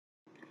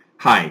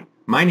Hi,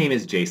 my name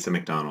is Jason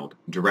McDonald,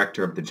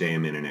 Director of the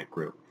JM Internet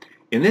Group.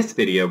 In this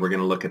video, we're going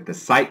to look at the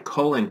cite: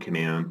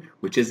 command,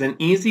 which is an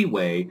easy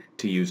way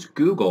to use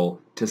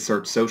Google to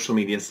search social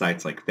media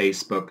sites like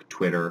Facebook,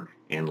 Twitter,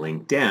 and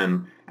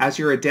LinkedIn as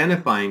you're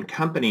identifying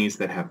companies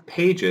that have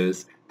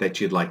pages that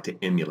you'd like to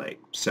emulate.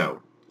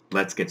 So,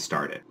 let's get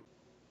started.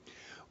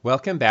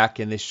 Welcome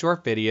back. In this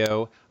short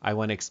video, I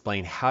want to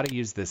explain how to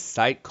use the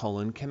cite: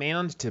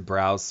 command to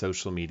browse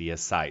social media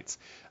sites.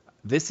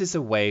 This is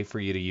a way for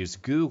you to use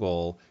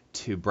Google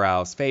to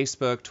browse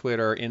Facebook,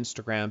 Twitter,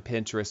 Instagram,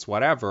 Pinterest,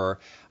 whatever,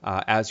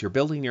 as you're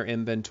building your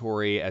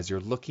inventory, as you're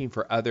looking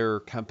for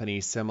other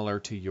companies similar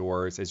to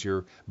yours, as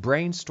you're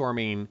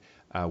brainstorming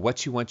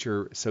what you want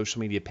your social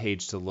media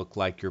page to look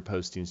like, your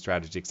posting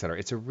strategy, etc.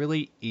 It's a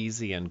really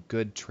easy and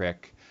good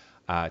trick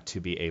to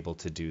be able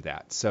to do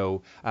that.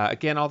 So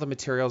again, all the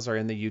materials are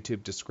in the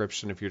YouTube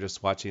description if you're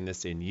just watching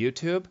this in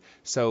YouTube.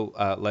 So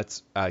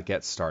let's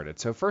get started.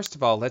 So first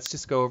of all, let's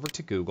just go over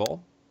to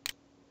Google.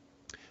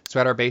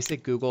 So at our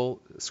basic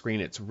Google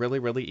screen, it's really,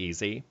 really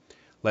easy.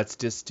 Let's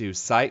just do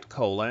cite: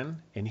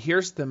 and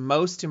here's the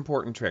most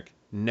important trick,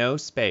 no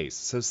space.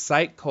 So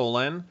cite: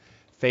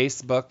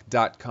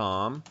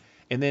 facebook.com,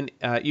 and then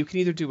you can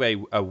either do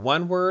a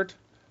one-word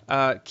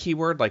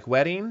keyword like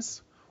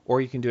weddings, or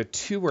you can do a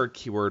two-word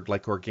keyword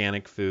like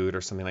organic food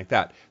or something like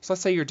that. So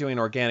let's say you're doing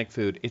organic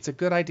food. It's a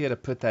good idea to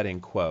put that in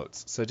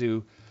quotes. So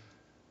do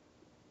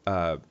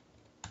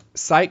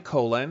cite: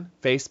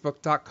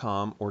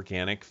 facebook.com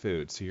organic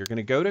food. So you're going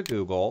to go to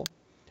Google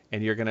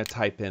and you're going to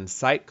type in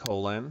cite: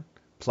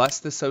 plus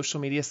the social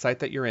media site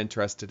that you're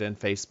interested in,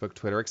 Facebook,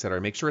 Twitter, etc.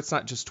 Make sure it's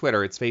not just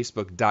Twitter, it's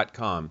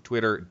facebook.com,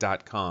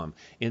 twitter.com,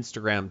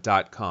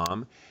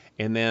 instagram.com.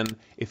 And then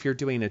if you're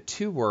doing a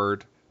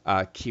two-word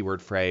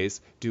keyword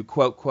phrase, do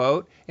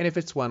quote, and if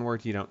it's one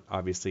word, you don't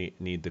obviously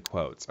need the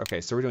quotes.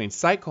 Okay, so we're doing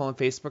cite: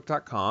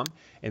 facebook.com,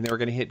 and then we're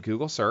going to hit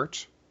Google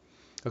search.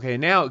 Okay,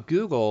 now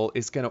Google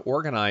is going to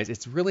organize.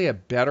 It's really a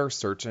better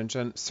search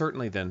engine,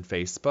 certainly than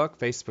Facebook.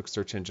 Facebook's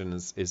search engine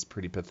is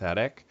pretty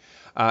pathetic.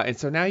 And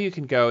so now you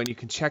can go and you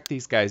can check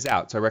these guys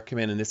out. So I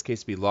recommend in this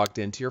case be logged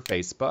into your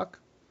Facebook.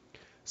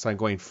 So I'm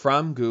going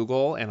from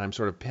Google and I'm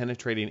sort of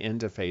penetrating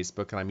into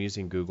Facebook, and I'm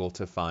using Google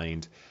to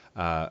find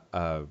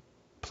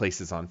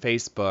places on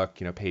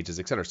Facebook, pages,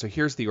 etc. So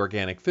here's the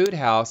organic food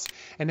house,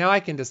 and now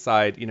I can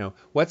decide,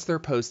 what's their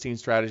posting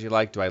strategy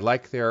like? Do I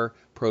like their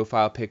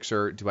profile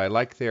picture? Do I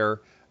like their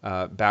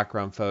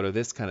background photo?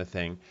 This kind of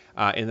thing.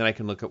 And then I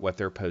can look at what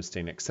they're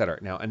posting, etc.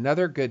 Now,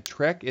 another good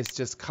trick is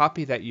just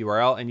copy that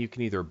URL, and you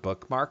can either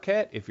bookmark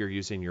it if you're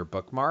using your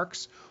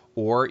bookmarks,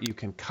 or you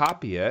can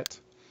copy it.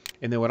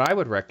 And then what I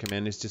would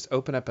recommend is just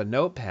open up a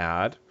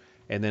notepad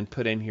and then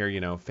put in here,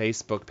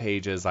 Facebook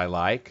pages I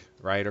like,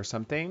 right, or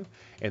something,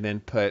 and then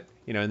put,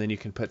 and then you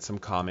can put some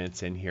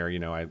comments in here,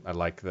 I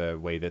like the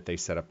way that they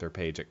set up their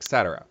page,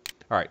 etc.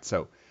 All right,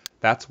 so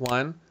that's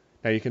one.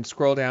 Now you can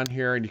scroll down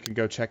here and you can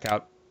go check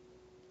out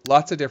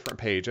lots of different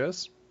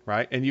pages,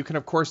 right? And you can,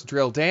 of course,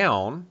 drill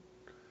down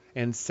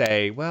and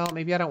say, well,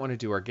 maybe I don't want to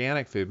do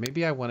organic food.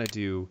 Maybe I want to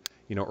do,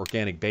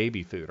 organic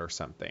baby food or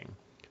something.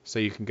 So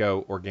you can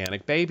go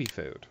organic baby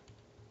food.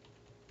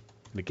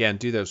 And again,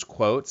 do those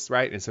quotes,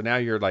 right? And so now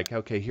you're like,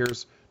 okay,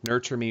 here's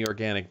Nurture Me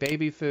Organic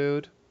Baby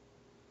Food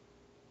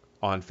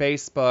on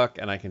Facebook,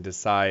 and I can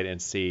decide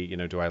and see,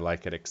 do I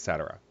like it,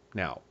 etc.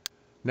 Now,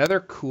 another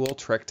cool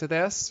trick to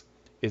this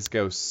is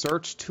go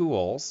search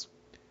tools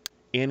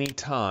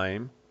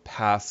anytime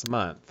past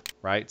month,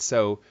 right?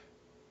 So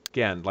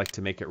again, like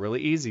to make it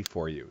really easy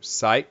for you,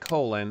 cite: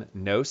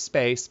 no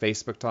space,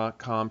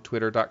 facebook.com,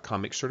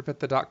 twitter.com. Make sure to put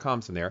the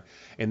 .coms in there,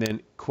 and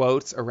then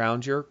quotes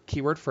around your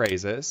keyword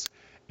phrases,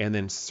 and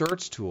then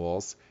search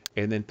tools,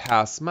 and then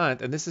past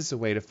month. And this is a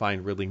way to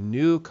find really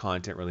new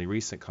content, really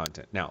recent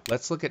content. Now,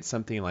 let's look at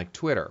something like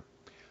Twitter.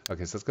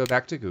 Okay, so let's go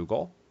back to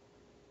Google.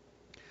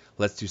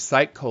 Let's do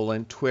cite: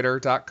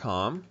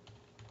 twitter.com,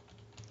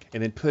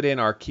 and then put in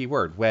our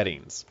keyword,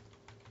 weddings.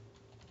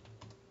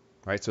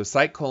 Right, so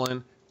cite: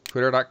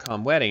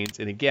 twitter.com weddings,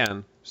 and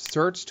again,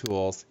 search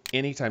tools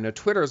anytime. Now,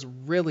 Twitter is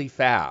really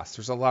fast.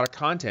 There's a lot of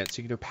content, so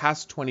you can do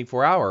past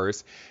 24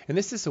 hours, and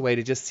this is a way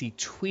to just see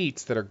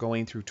tweets that are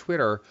going through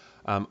Twitter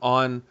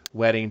on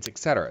weddings,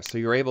 etc. So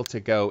you're able to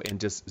go and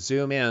just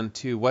zoom in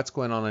to what's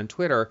going on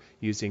Twitter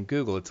using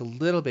Google. It's a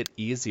little bit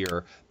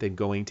easier than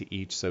going to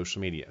each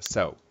social media.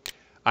 So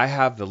I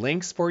have the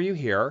links for you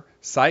here,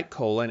 cite: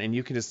 and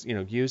you can just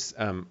use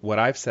what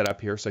I've set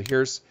up here. So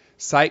here's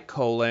cite: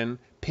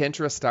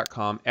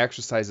 Pinterest.com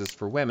exercises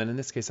for women. In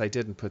this case, I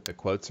didn't put the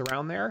quotes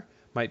around there.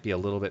 Might be a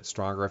little bit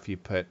stronger if you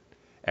put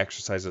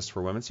exercises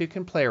for women. So you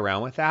can play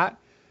around with that.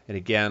 And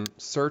again,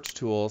 search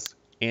tools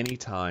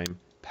anytime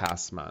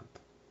past month.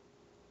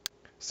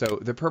 So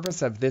the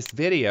purpose of this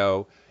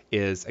video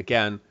is,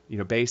 again,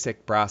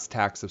 basic brass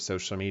tacks of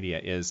social media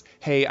is,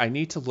 hey, I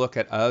need to look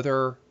at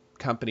other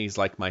companies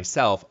like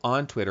myself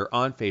on Twitter,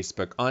 on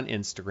Facebook, on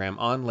Instagram,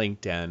 on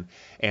LinkedIn,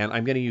 and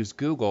I'm going to use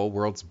Google,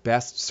 world's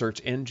best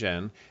search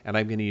engine, and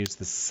I'm going to use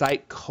the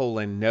site :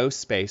 no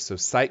space, so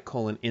site :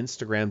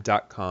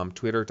 Instagram.com,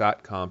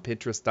 Twitter.com,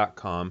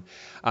 Pinterest.com,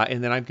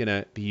 and then I'm going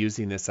to be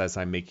using this as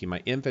I'm making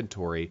my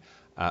inventory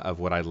of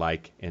what I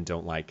like and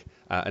don't like.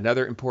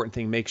 Another important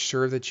thing, make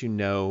sure that you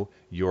know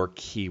your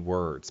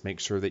keywords. Make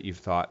sure that you've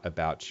thought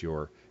about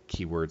your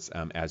keywords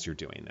as you're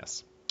doing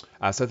this.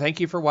 So thank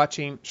you for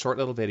watching. Short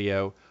little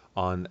video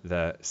on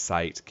the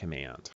cite command.